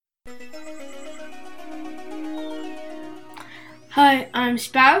Hi, I'm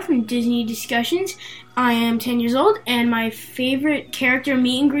Sprout from Disney Discussions. I am 10 years old, and my favorite character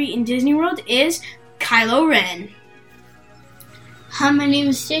meet and greet in Disney World is Kylo Ren. Hi, my name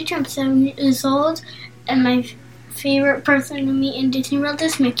is Stitch. I'm 7 years old, and my favorite person to meet in Disney World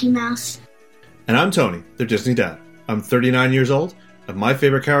is Mickey Mouse. And I'm Tony, the Disney Dad. I'm 39 years old, and my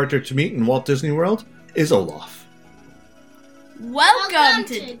favorite character to meet in Walt Disney World is Olaf. Welcome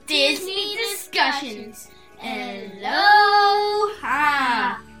to Disney Discussions. Aloha!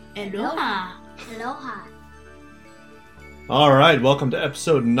 Aloha! Aloha. All right, welcome to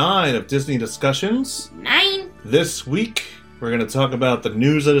episode 9 of Disney Discussions. 9? This week, we're going to talk about the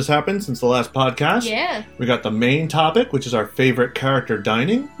news that has happened since the last podcast. Yeah. We got the main topic, which is our favorite character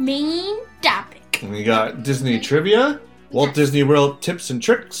dining. Main topic. And we got Disney trivia, Walt Disney World tips and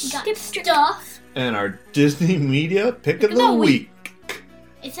tricks, Stuff. and our Disney media pick of the week.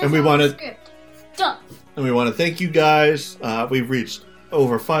 It says And we on wanna- the script. Stuff. And we want to thank you guys. We've reached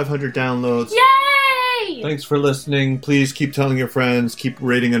over 500 downloads. Yay! Thanks for listening. Please keep telling your friends. Keep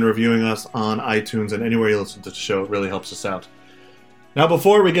rating and reviewing us on iTunes and anywhere you listen to the show. It really helps us out. Now,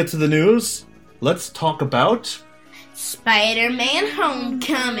 before we get to the news, let's talk about... Spider-Man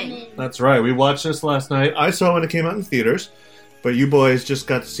Homecoming. That's right. We watched this last night. I saw it when it came out in theaters, but you boys just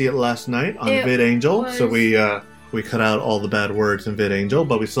got to see it last night on It VidAngel. was- So we cut out all the bad words in VidAngel,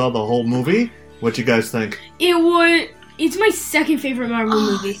 but we saw the whole movie. What you guys think? It's my second favorite Marvel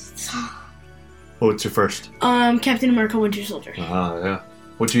movie. What's your first? Captain America Winter Soldier. Yeah.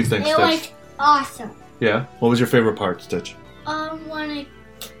 What do you think, It Stitch? was awesome. Yeah? What was your favorite part, Stitch?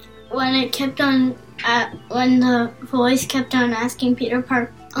 When it kept on, when the voice kept on asking Peter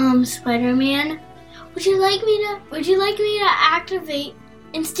Parker, Spider-Man, would you like me to activate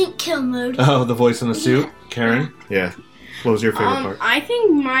instant kill mode? Oh, the voice in the suit? Yeah. Karen? Yeah. What was your favorite part? I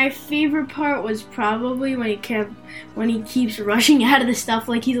think my favorite part was probably when he keeps rushing out of the stuff.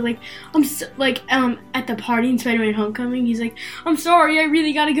 Like he's like, at the party in Spider-Man Homecoming, he's like, I'm sorry, I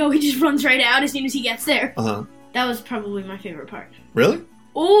really gotta go. He just runs right out as soon as he gets there. Uh-huh. That was probably my favorite part. Really?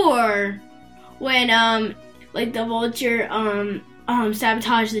 Or when the Vulture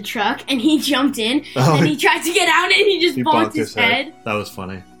sabotaged the truck and he jumped in and he tried to get out and he just bonked his head. That was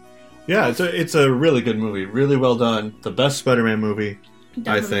funny. Yeah, it's a really good movie. Really well done. The best Spider-Man movie,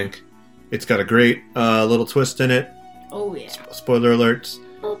 Definitely. I think. It's got a great little twist in it. Oh yeah. Spoiler alerts.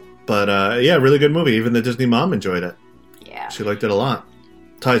 But yeah, really good movie. Even the Disney mom enjoyed it. Yeah. She liked it a lot.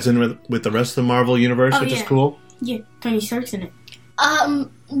 Ties in with the rest of the Marvel universe, which is cool. Yeah, Tony Stark's in it.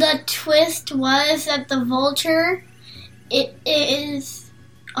 The twist was that the Vulture, it is,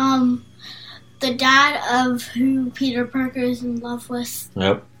 the dad of who Peter Parker is in love with.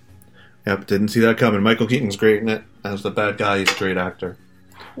 Yep, didn't see that coming. Michael Keaton's great in it. As the bad guy, he's a great actor.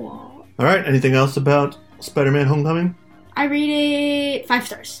 Whoa. All right, anything else about Spider-Man Homecoming? I rate it 5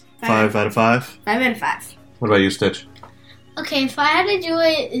 stars. 5 out of 5? 5 out of 5. What about you, Stitch? Okay, if I had to do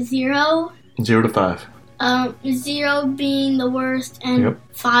it 0, 0 to 5. 0 being the worst and Yep.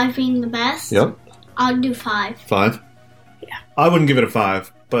 5 being the best, Yep. I'd do 5. 5? Yeah. I wouldn't give it a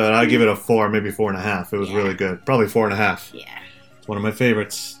 5, but I'd give it a 4, maybe 4.5. It was really good. Probably 4.5. Yeah. It's one of my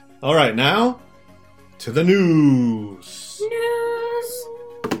favorites. All right, now to the news. News.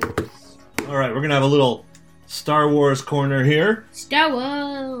 All right, we're going to have a little Star Wars corner here. Star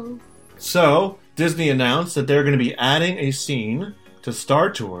Wars. So, Disney announced that they're going to be adding a scene to Star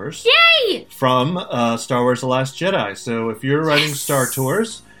Tours Yay! from Star Wars The Last Jedi. So, if you're writing Star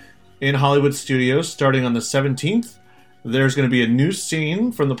Tours in Hollywood Studios starting on the 17th, there's going to be a new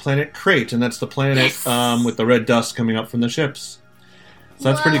scene from the planet Crate, and that's the planet with the red dust coming up from the ships. So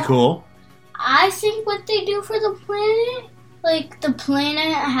that's pretty cool. I think what they do for the planet, like the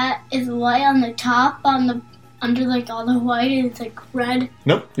planet is white on the top, under like all the white is like red.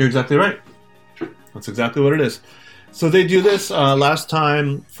 Nope, you're exactly right. That's exactly what it is. So they do this last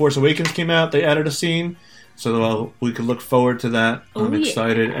time Force Awakens came out. They added a scene, so we could look forward to that. I'm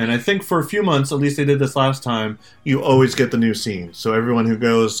excited, and I think for a few months, at least they did this last time. You always get the new scene, so everyone who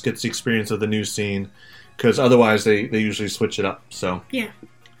goes gets the experience of the new scene. Because otherwise, they usually switch it up. So Yeah.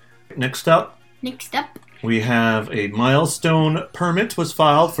 Next up, we have a milestone permit was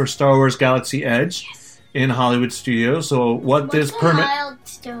filed for Star Wars Galaxy Edge in Hollywood Studios. So What's this a permit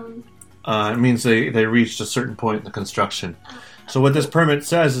milestone? it means they reached a certain point in the construction. So what this permit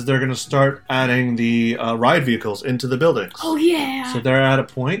says is they're going to start adding the ride vehicles into the buildings. Oh yeah. So they're at a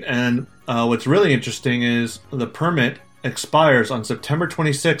point, and what's really interesting is the permit expires on September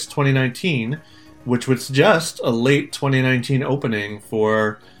 26, 2019, which would suggest a late 2019 opening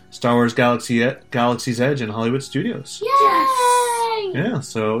for Star Wars Galaxy's Edge in Hollywood Studios. Yay! Yay! Yeah,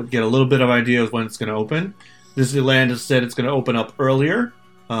 so get a little bit of idea of when it's going to open. Disneyland has said it's going to open up earlier.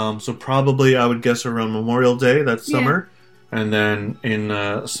 So probably, I would guess, around Memorial Day that summer. And then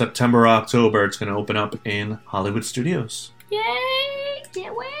in September or October, it's going to open up in Hollywood Studios. Yay!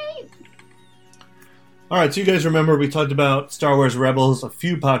 Can't wait! All right, so you guys remember we talked about Star Wars Rebels a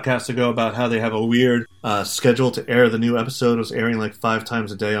few podcasts ago about how they have a weird schedule to air the new episode. It was airing like 5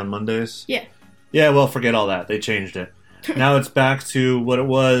 times a day on Mondays. Yeah. Yeah, well, forget all that. They changed it. Now it's back to what it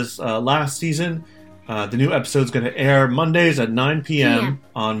was last season. The new episode's going to air Mondays at 9 p.m.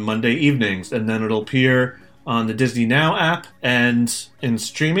 on Monday evenings, and then it'll appear on the Disney Now app and in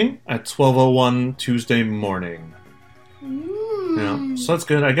streaming at 12:01 Tuesday morning. Yeah, so that's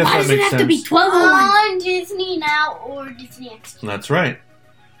good. I guess Why that does it makes have sense. to be 12:01? On Disney Now or Disney XD. That's right.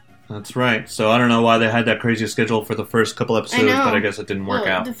 That's right. So I don't know why they had that crazy schedule for the first couple episodes, know. but I guess it didn't work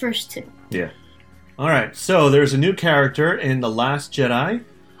out. The first 2. Yeah. All right. So there's a new character in The Last Jedi,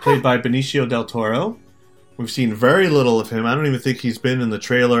 played by Benicio del Toro. We've seen very little of him. I don't even think he's been in the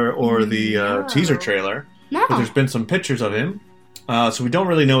trailer or the teaser trailer. No. But there's been some pictures of him. So we don't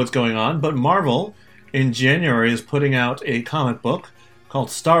really know what's going on. But Marvel, in January, is putting out a comic book called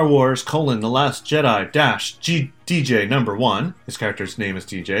Star Wars: The Last Jedi DJ #1. His character's name is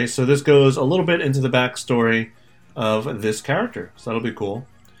DJ. So this goes a little bit into the backstory of this character. So that'll be cool.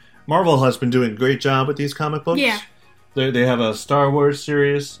 Marvel has been doing a great job with these comic books. Yeah. They have a Star Wars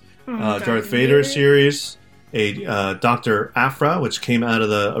series, Darth Vader series, a Dr. Aphra, which came out of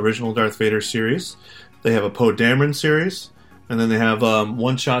the original Darth Vader series. They have a Poe Dameron series. And then they have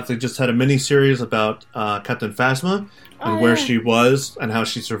one-shots. They just had a mini-series about Captain Phasma and where she was and how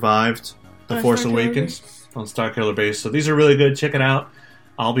she survived The Force Awakens on Starkiller Base. So these are really good. Check it out.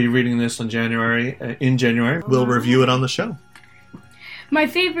 I'll be reading this in January. We'll review it on the show. My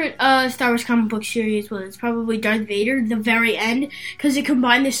favorite Star Wars comic book series was probably Darth Vader, the very end, because it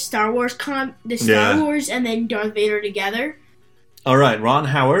combined the Star Wars and then Darth Vader together. All right, Ron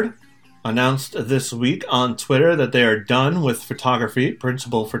Howard announced this week on Twitter that they are done with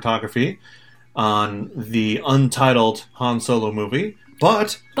principal photography, on the untitled Han Solo movie.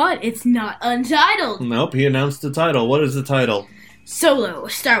 But it's not untitled. Nope, he announced the title. What is the title? Solo, a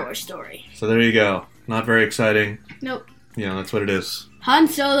Star Wars story. So there you go. Not very exciting. Nope. Yeah, that's what it is. Han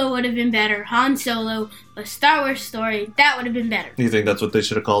Solo would have been better. Han Solo, a Star Wars story, that would have been better. You think that's what they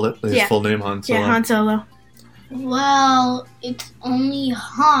should have called it? His full name, Han Solo? Yeah, Han Solo. Well, it's only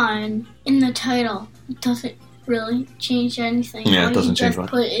Han in the title. It doesn't really change anything. Yeah, it doesn't change much.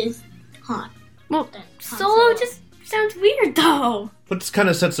 Put is Han. Well, Solo just sounds weird, though. But this kind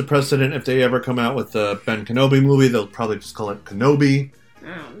of sets the precedent. If they ever come out with the Ben Kenobi movie, they'll probably just call it Kenobi.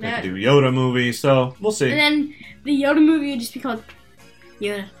 They could do Yoda movie, so we'll see. And then the Yoda movie would just be called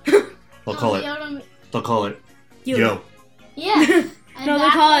Yoda. They'll call it Yoda. Yo. Yeah. No, they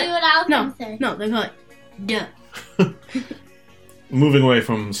call it what I was gonna say. No, they call it Duh. Moving away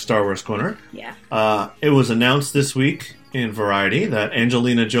from Star Wars Corner. Yeah. It was announced this week in Variety that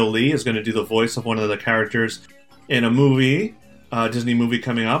Angelina Jolie is going to do the voice of one of the characters in a movie, Disney movie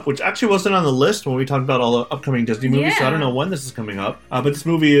coming up, which actually wasn't on the list when we talked about all the upcoming Disney movies, so I don't know when this is coming up. But this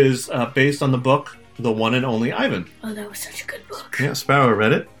movie is based on the book The One and Only Ivan. Oh, that was such a good book. Yeah, Sparrow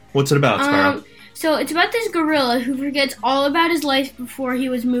read it. What's it about, Sparrow? So it's about this gorilla who forgets all about his life before he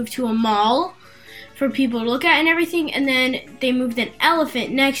was moved to a mall for people to look at and everything, and then they moved an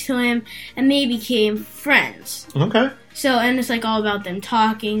elephant next to him, and they became friends. Okay. So, and it's like all about them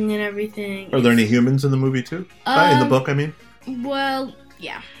talking and everything. Are there any humans in the movie too? In the book, I mean? Well,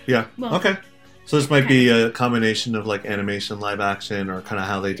 yeah. Yeah, well, okay. So this might be a combination of like animation, live action, or kind of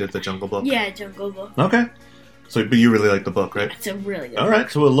how they did the Jungle Book? Yeah, Jungle Book. Okay. So, but you really like the book, right? It's a really good book. All right,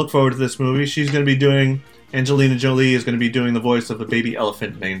 so we'll look forward to this movie. Angelina Jolie is going to be doing the voice of a baby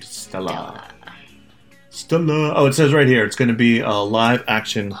elephant named Stella. Oh, it says right here, it's going to be a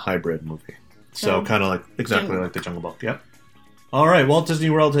live-action hybrid movie. So kind of like, exactly like the Jungle Book, yep. All right, Walt Disney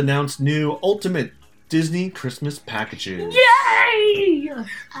World announced new Ultimate Disney Christmas packages. Yay!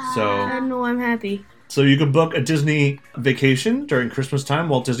 So I know I'm happy. So you can book a Disney vacation during Christmas time,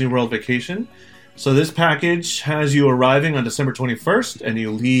 Walt Disney World vacation. So this package has you arriving on December 21st, and you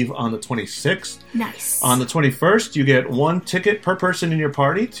leave on the 26th. Nice. On the 21st, you get 1 ticket per person in your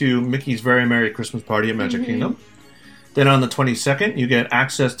party to Mickey's Very Merry Christmas Party at Magic Kingdom. Then on the 22nd, you get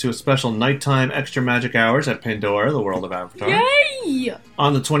access to a special nighttime extra magic hours at Pandora, the world of Avatar. Yay!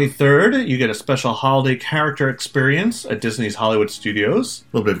 On the 23rd, you get a special holiday character experience at Disney's Hollywood Studios.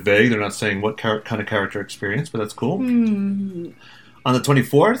 A little bit vague. They're not saying what kind of character experience, but that's cool. On the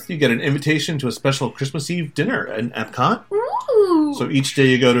 24th, you get an invitation to a special Christmas Eve dinner in Epcot. Ooh. So each day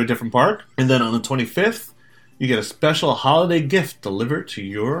you go to a different park. And then on the 25th, you get a special holiday gift delivered to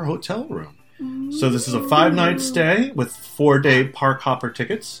your hotel room. So this is a 5-night stay with 4-day park hopper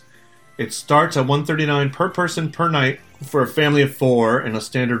tickets. It starts at $139 per person per night for a family of 4 in a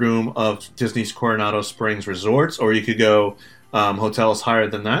standard room of Disney's Coronado Springs Resorts, or you could go hotels higher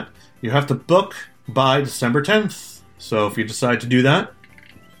than that. You have to book by December 10th. So if you decide to do that,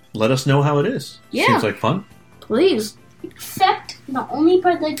 let us know how it is. Yeah. Seems like fun. Please. Except the only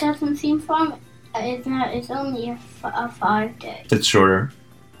part that doesn't seem fun is that it's only a 5-day. It's shorter.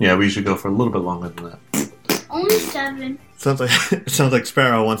 Yeah, we should go for a little bit longer than that. Only 7. Sounds like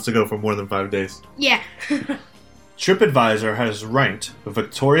Sparrow wants to go for more than 5 days. Yeah. TripAdvisor has ranked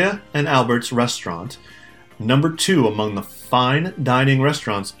Victoria and Albert's restaurant number 2 among the fine dining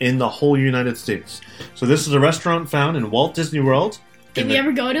restaurants in the whole United States. So this is a restaurant found in Walt Disney World. Did you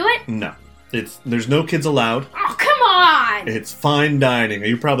ever go to it? No. There's no kids allowed. Oh, come on! It's fine dining.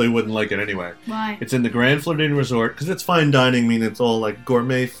 You probably wouldn't like it anyway. Why? It's in the Grand Floridian Resort. Because it's fine dining, meaning it's all like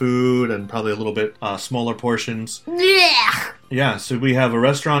gourmet food and probably a little bit smaller portions. Yeah. Yeah, so we have a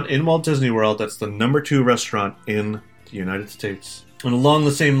restaurant in Walt Disney World that's the number 2 restaurant in the United States. And along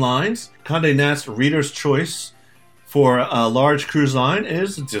the same lines, Condé Nast's Reader's Choice for a large cruise line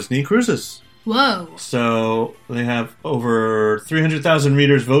is Disney Cruises. Whoa. So they have over 300,000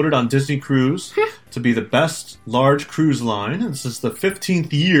 readers voted on Disney Cruise to be the best large cruise line. This is the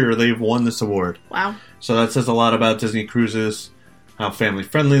 15th year they've won this award. Wow. So that says a lot about Disney Cruises, how family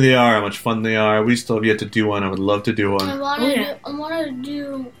friendly they are, how much fun they are. We still have yet to do one. I would love to do one. I want to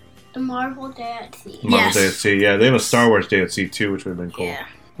do the Marvel Day at Sea. Marvel Day at Sea. Yeah, they have a Star Wars Day at Sea too, which would have been cool. Yeah.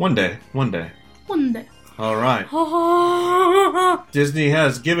 One day. One day. All right. Disney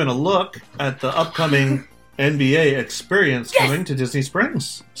has given a look at the upcoming NBA experience coming to Disney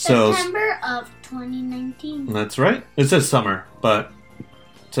Springs. So September of 2019. that's right. It says summer, but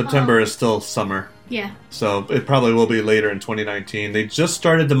September is still summer. Yeah. So it probably will be later in 2019. They just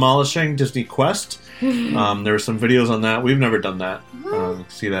started demolishing Disney Quest. There were some videos on that. We've never done that.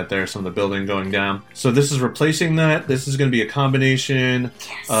 See that there, some of the building going down. So this is replacing that. This is going to be a combination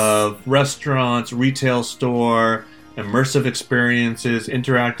of restaurants, retail store, immersive experiences,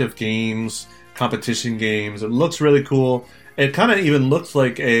 interactive games, competition games. It looks really cool. It kind of even looks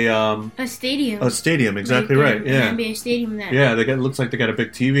like a stadium. A stadium, exactly like right. Yeah. NBA stadium there. Yeah, looks like they got a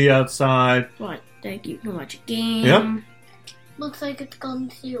big TV outside. What? Like you can watch a game. Yep. Looks like it's Golden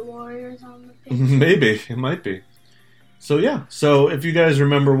State Warriors on the pitch. Maybe. It might be. So, yeah. So, if you guys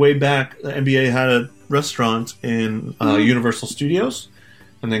remember way back, the NBA had a restaurant in Universal Studios,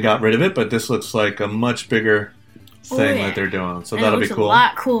 and they got rid of it, but this looks like a much bigger thing that they're doing. So, that'll be cool. A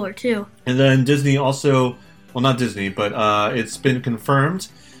lot cooler, too. And then Disney also, well, not Disney, but it's been confirmed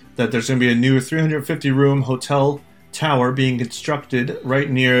that there's going to be a new 350-room hotel tower being constructed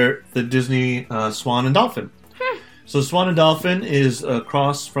right near the Disney Swan and Dolphin. So Swan and Dolphin is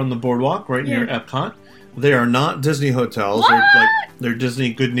across from the boardwalk right near Epcot. They are not Disney hotels. They're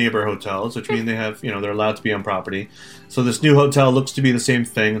Disney Good Neighbor hotels, which mean they have, they're allowed to be on property. So this new hotel looks to be the same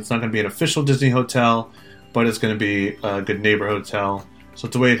thing. It's not going to be an official Disney hotel, but it's going to be a Good Neighbor hotel. So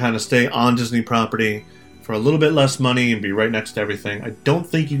it's a way to kind of stay on Disney property for a little bit less money and be right next to everything. I don't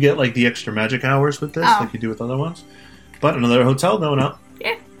think you get like the extra magic hours with this like you do with other ones. But another hotel going up.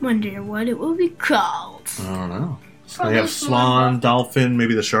 Yeah, wonder what it will be called. I don't know. So Probably they have Swan, Dolphin,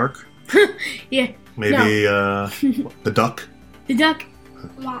 maybe the shark. Yeah. Maybe the duck. The duck.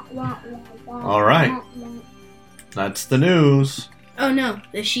 All right. That's the news. Oh no,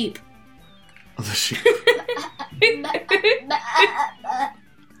 the sheep. The sheep.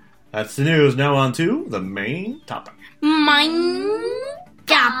 That's the news. Now on to the main topic. Main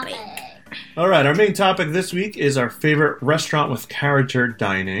topic. All right, our main topic this week is our favorite restaurant with character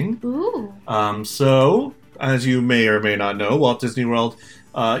dining. Ooh. So, as you may or may not know, Walt Disney World,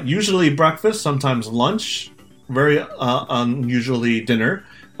 usually breakfast, sometimes lunch, very unusually dinner,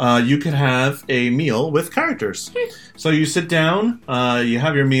 you could have a meal with characters. So you sit down, you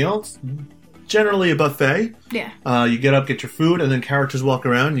have your meal, generally a buffet. Yeah. You get up, get your food, and then characters walk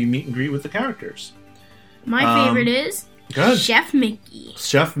around and you meet and greet with the characters. My favorite is Chef Mickey.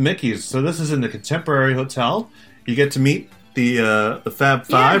 Chef Mickey's. So this is in the Contemporary Hotel. You get to meet the Fab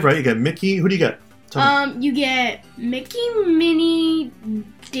Five, right? You got Mickey. Who do you get? You get Mickey, Minnie,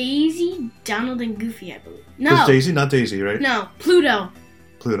 Daisy, Donald, and Goofy, I believe. No. It's Daisy, not Daisy, right? No, Pluto.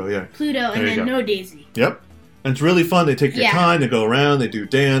 Pluto, yeah. Pluto, and then no Daisy. Yep. And it's really fun. They take your time. They go around. They do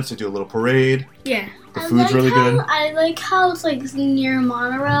dance. They do a little parade. Yeah. The food's really good. I like how it's like near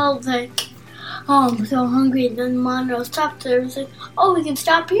monorail. Like, oh, I'm so hungry. And then monorail stopped there. It was like, oh, we can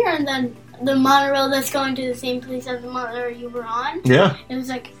stop here. And then the monorail that's going to the same place as the monorail you were on. Yeah. It was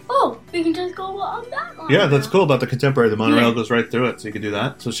like, oh, we can just go on that monorail. Yeah, that's cool about the Contemporary. The monorail Yeah. goes right through it, so you can do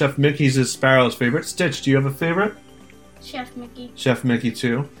that. So Chef Mickey's is Sparrow's favorite. Stitch, do you have a favorite? Chef Mickey. Chef Mickey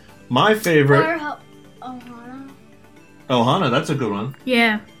too. My favorite, Or Ohana. Ohana. That's a good one.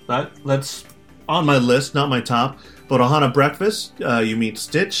 Yeah. That's on my list, not my top. But Ohana breakfast, you meet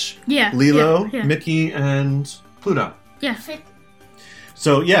Stitch, Yeah. Lilo, Yeah. Mickey, and Pluto. Yeah.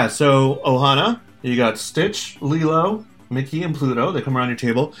 So Ohana, you got Stitch, Lilo, Mickey, and Pluto. They come around your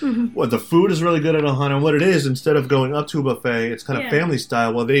table. Mhm. Well, the food is really good at Ohana. What it is, instead of going up to a buffet, it's kind of Yeah. family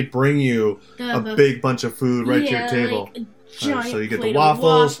style. Well, they bring you a big bunch of food right to your table. Like a giant so you get the plate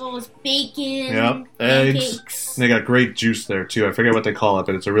waffles. of waffles, bacon, Yep, eggs. pancakes. And they got great juice there too. I forget what they call it,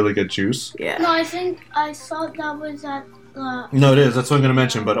 but it's a really good juice. Yeah. No, I think I thought that was at the... No, it is. That's what I'm going to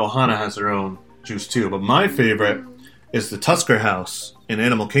mention. But Ohana has their own juice too. But my favorite is the Tusker House in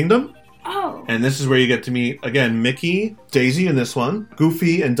Animal Kingdom. Oh. And this is where you get to meet, again, Mickey, Daisy in this one,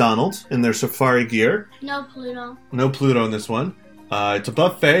 Goofy, and Donald in their safari gear. No Pluto. No Pluto in this one. It's a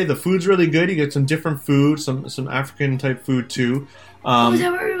buffet. The food's really good. You get some different food, some African-type food too. Was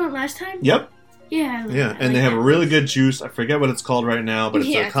that where we went last time? Yep. Yeah. Yeah, and they have a really good juice. I forget what it's called right now, but it's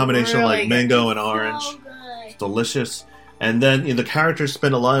Yeah, a it's combination of really like good. mango and orange. So good. Delicious. And then the characters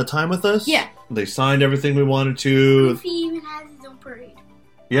spend a lot of time with us. Yeah. They signed everything we wanted to. Goofy even has his own parade.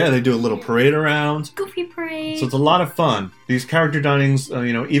 Yeah, they do a little parade around. Goofy parade. So it's a lot of fun. These character dinings,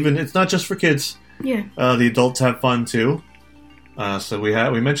 even it's not just for kids. Yeah. The adults have fun too. So we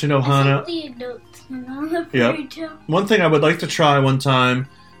mentioned Ohana. I think the adults went on the Yep. parade too. One thing I would like to try one time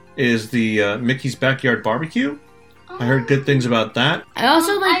is the Mickey's Backyard Barbecue. I heard good things about that. I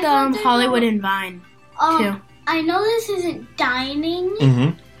also like I thought the they Hollywood were- and Vine too. I know this isn't dining, Mm-hmm.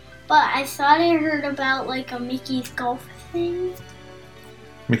 but I thought I heard about like a Mickey's golf thing.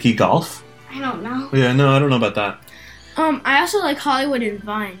 Mickey Golf. I don't know. Yeah, no, I don't know about that. I also like Hollywood and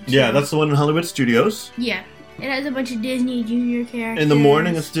Vine. too. Yeah, that's the one in Hollywood Studios. Yeah. It has a bunch of Disney Junior characters. In the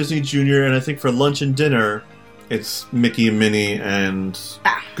morning, it's Disney Junior, and I think for lunch and dinner, it's Mickey and Minnie and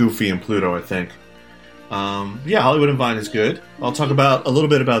Goofy and Pluto, I think. Hollywood and Vine is good. I'll talk about a little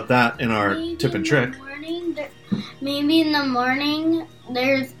bit about that in our tip and trick. Maybe in the morning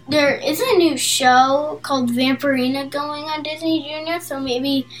there is a new show called Vampirina going on Disney Junior. So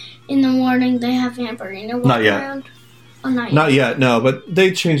maybe in the morning they have Vampirina walk Not yet. around. Oh, not yet. Not yet, no, but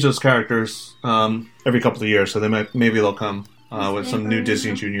they change those characters every couple of years, so maybe they'll come with some new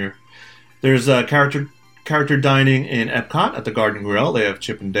Disney Junior. There's character dining in Epcot at the Garden Grill. They have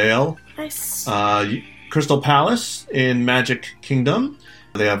Chip and Dale. Nice. Crystal Palace in Magic Kingdom.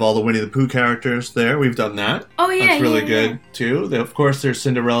 They have all the Winnie the Pooh characters there. We've done that. Oh yeah, That's really yeah, good too. Of course, there's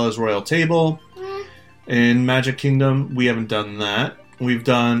Cinderella's Royal Table in Magic Kingdom. We haven't done that. We've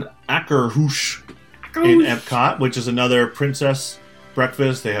done Akerhoosh in Epcot, which is another princess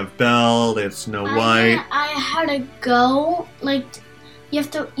breakfast. They have Belle. They have Snow White. I had to go. Like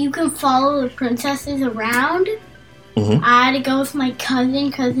you can follow the princesses around. Mhm. I had to go with my cousin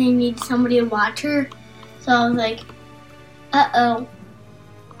because they need somebody to watch her. So I was like, uh-oh.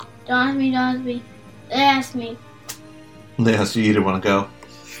 Don't ask me. They asked me. They asked you to want to go. I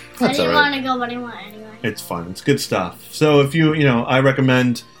That's didn't all right. want to go, but I went anyway. It's fun. It's good stuff. So if I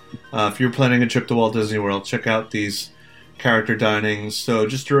recommend if you're planning a trip to Walt Disney World, check out these character dinings. So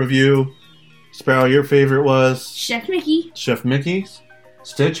just to review, Sparrow, your favorite was Chef Mickey. Chef Mickey's.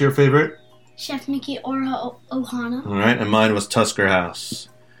 Stitch, your favorite? Chef Mickey or Ohana. All right, and mine was Tusker House.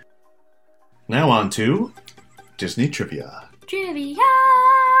 Now on to Disney Trivia. Trivia.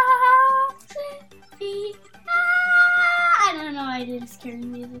 I don't know. I did scary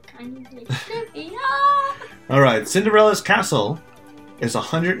music kind of like trivia. All right, Cinderella's castle is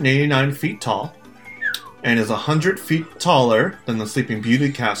 189 feet tall and is 100 feet taller than the Sleeping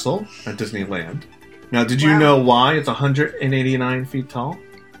Beauty castle at Disneyland. Now, did you Wow. know why it's 189 feet tall?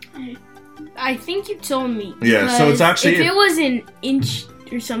 I think you told me. Yeah, so it's because actually- if it was an inch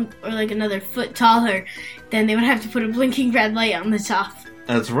or like another foot taller, then they would have to put a blinking red light on the top.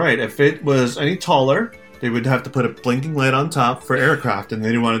 That's right. If it was any taller, they would have to put a blinking light on top for aircraft, and they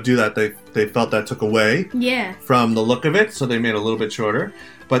didn't want to do that. They felt that took away Yeah. from the look of it, so they made it a little bit shorter.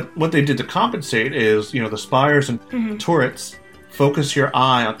 But what they did to compensate is, the spires and turrets focus your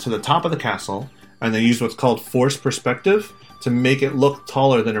eye up to the top of the castle, and they use what's called forced perspective to make it look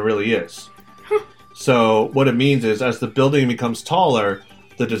taller than it really is. So what it means is, as the building becomes taller,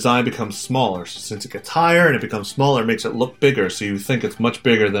 the design becomes smaller. So since it gets higher and it becomes smaller, it makes it look bigger, so you think it's much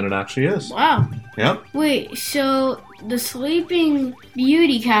bigger than it actually is. Wow. Yep. Wait, so the Sleeping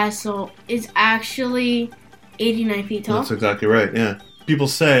Beauty castle is actually 89 feet tall? That's exactly right, yeah. people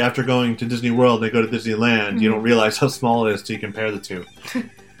say after going to Disney World, they go to Disneyland, you don't realize how small it is till you compare the two.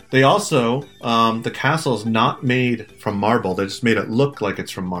 They also, the castle is not made from marble. They just made it look like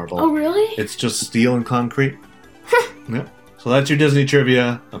it's from marble. Oh, really? It's just steel and concrete. Yep. So that's your Disney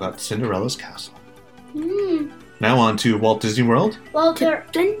trivia about Cinderella's castle. Now on to Walt Disney World. Well, there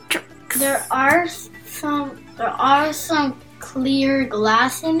are some clear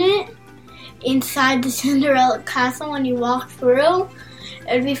glass in it inside the Cinderella castle when you walk through.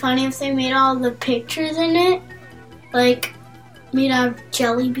 It'd be funny if they made all the pictures in it, like, made out of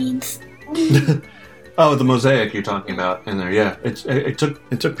jelly beans. Oh, the mosaic you're talking about in there, yeah. It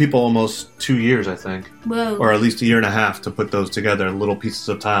took people almost 2 years, I think. Whoa. Or at least a year and a half to put those together, little pieces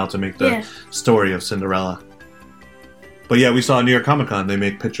of tile to make the story of Cinderella. But yeah, we saw at New York Comic Con, they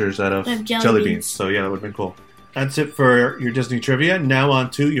make pictures out of jelly beans. So yeah, that would have been cool. That's it for your Disney trivia. Now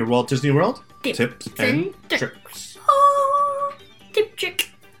on to your Walt Disney World tips and tricks. Oh, tip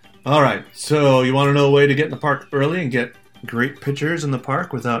trick. All right, so you want to know a way to get in the park early and get great pictures in the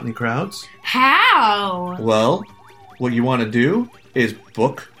park without any crowds? How? Well, what you want to do is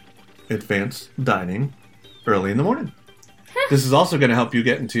book advanced dining early in the morning. This is also going to help you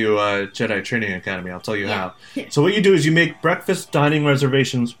get into Jedi Training Academy. I'll tell you how. Yeah. So what you do is you make breakfast dining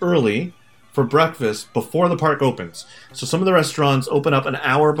reservations early for breakfast before the park opens. So some of the restaurants open up an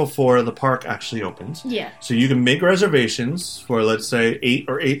hour before the park actually opens. Yeah. So you can make reservations for, let's say, 8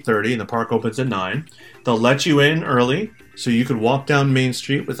 or 8:30, and the park opens at 9. They'll let you in early, so you could walk down Main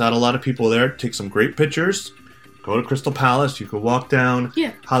Street without a lot of people there, take some great pictures, go to Crystal Palace, you could walk down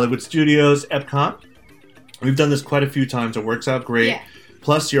Hollywood Studios, Epcot. We've done this quite a few times. It works out great. Yeah.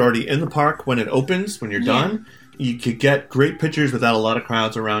 Plus, you're already in the park when it opens, when you're done. You could get great pictures without a lot of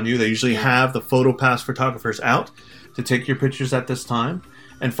crowds around you. They usually have the PhotoPass photographers out to take your pictures at this time.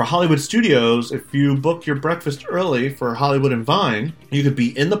 And for Hollywood Studios, if you book your breakfast early for Hollywood and Vine, you could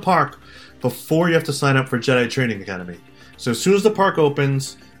be in the park before you have to sign up for Jedi Training Academy. So as soon as the park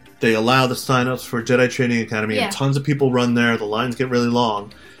opens, they allow the sign-ups for Jedi Training Academy, and tons of people run there. The lines get really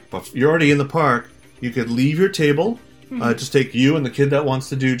long. But if you're already in the park, you could leave your table, just take you and the kid that wants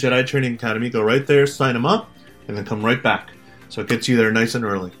to do Jedi Training Academy, go right there, sign them up, and then come right back. So it gets you there nice and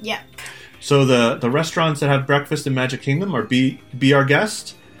early. Yeah. So the restaurants that have breakfast in Magic Kingdom are Be Our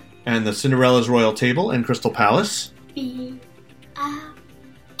Guest and the Cinderella's Royal Table and Crystal Palace. Be our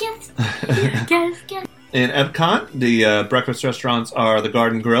guest. Guess. In Epcot, the breakfast restaurants are the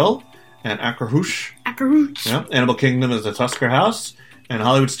Garden Grill and Acrohoosh. Yep. Animal Kingdom is the Tusker House. And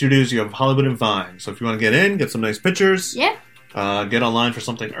Hollywood Studios, you have Hollywood and Vine. So if you want to get in, get some nice pictures, get online for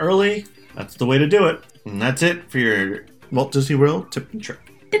something early, that's the way to do it. And that's it for your Walt Disney World tip and trick.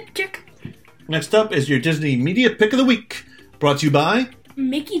 Tip trick. Next up is your Disney Media Pick of the Week, brought to you by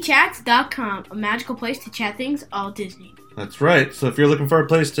MickeyChats.com, a magical place to chat things all Disney. That's right. So if you're looking for a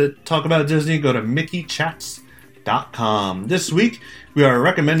place to talk about Disney, go to MickeyChats.com. This week, we are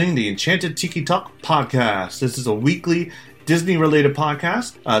recommending the Enchanted Tiki Talk podcast. This is a weekly Disney-related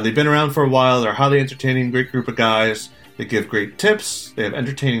podcast. They've been around for a while. They're a highly entertaining, great group of guys. They give great tips. They have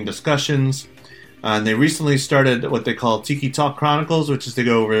entertaining discussions. And they recently started what they call Tiki Talk Chronicles, which is they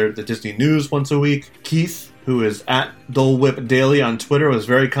go over the Disney news once a week. Keith, who is at Dole Whip Daily on Twitter, was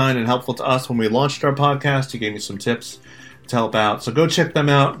very kind and helpful to us when we launched our podcast. He gave me some tips to help out. So go check them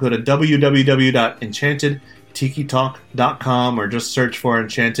out. Go to www.enchantedtikitalk.com or just search for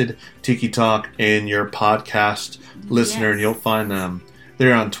Enchanted Tiki Talk in your podcast listener, and you'll find them.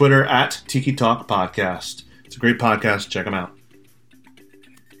 They're on Twitter at Tiki Talk Podcast. It's a great podcast. Check them out.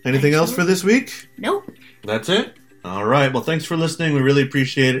 Anything else for this week? Nope. That's it? All right. Well, thanks for listening. We really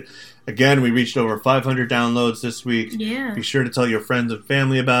appreciate it. Again, we reached over 500 downloads this week. Yeah. Be sure to tell your friends and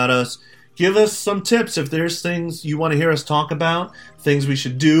family about us. Give us some tips. If there's things you want to hear us talk about, things we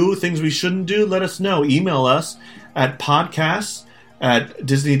should do, things we shouldn't do, let us know. Email us at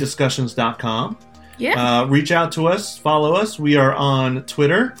podcasts@disneydiscussions.com. Yeah. Reach out to us. Follow us. We are on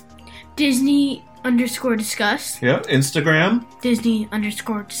Twitter. Disney_discuss. Yep. Instagram.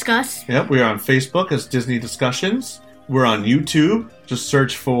 Disney_discuss. Yep. We are on Facebook as Disney Discussions. We're on YouTube. Just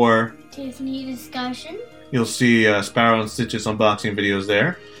search for Disney Discussion. You'll see Sparrow and Stitch's unboxing videos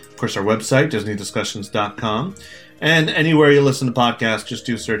there. Of course, our website, DisneyDiscussions.com. And anywhere you listen to podcasts, just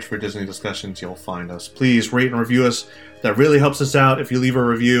do search for Disney Discussions. You'll find us. Please rate and review us. That really helps us out. If you leave a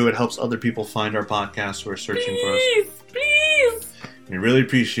review, it helps other people find our podcast who are searching for us. Please. We really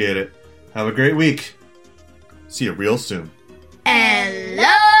appreciate it. Have a great week. See you real soon.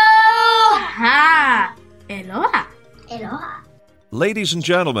 Aloha. Aloha. Aloha. Ladies and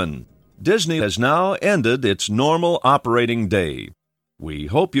gentlemen, Disney has now ended its normal operating day. We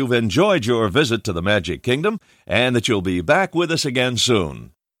hope you've enjoyed your visit to the Magic Kingdom and that you'll be back with us again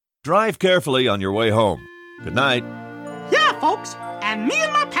soon. Drive carefully on your way home. Good night. Yeah, folks, and me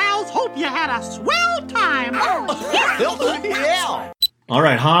and my pals hope you had a swell time. Yeah. All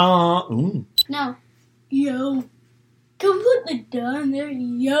right, ooh. No. Yo. Come put the duh in there.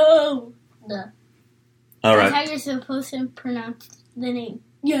 Yo. The. All That's right. how you're supposed to pronounce the name.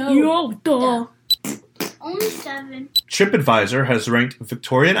 Yo. Duh. Only 7. TripAdvisor has ranked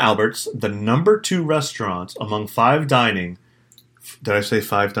Victoria and Albert's the number 2 restaurant among 5 dining. Did I say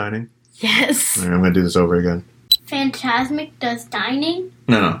 5 dining? Yes. All right, I'm going to do this over again. Fantasmic does dining?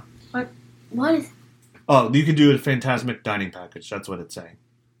 No. What is... Oh, you can do a Fantasmic dining package. That's what it's saying.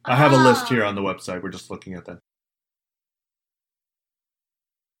 I have a list here on the website. We're just looking at that.